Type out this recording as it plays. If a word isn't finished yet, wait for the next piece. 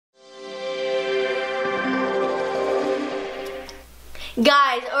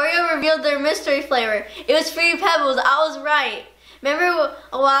Guys, Oreo revealed their mystery flavor. It was Fruity Pebbles. I was right. Remember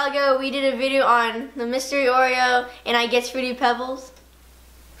a while ago we did a video on the Mystery Oreo and I guessed Fruity Pebbles?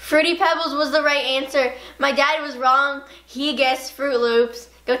 Fruity Pebbles was the right answer. My dad was wrong. He guessed Fruit Loops.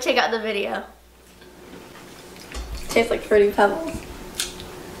 Go check out the video. Tastes like Fruity Pebbles.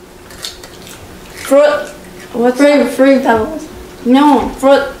 What's Fruity Pebbles. No,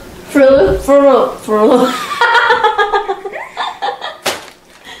 Fruit Loops.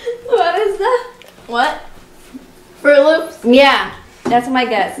 What is that? What? Fruit Loops? Yeah, that's my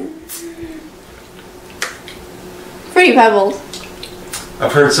guess. Fruity Pebbles.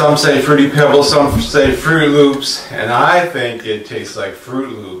 I've heard some say Fruity Pebbles, some say Fruit Loops, and I think it tastes like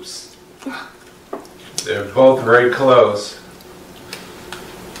Fruit Loops. They're both very close.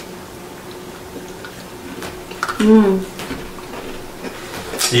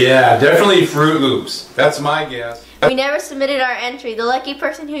 Yeah, definitely Fruit Loops. That's my guess. We never submitted our entry. The lucky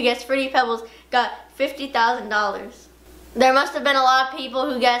person who guessed Fruity Pebbles got $50,000. There must have been a lot of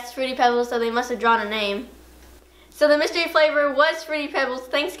people who guessed Fruity Pebbles, so they must have drawn a name. So the mystery flavor was Fruity Pebbles.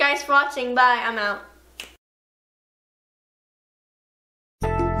 Thanks guys for watching. Bye. I'm out.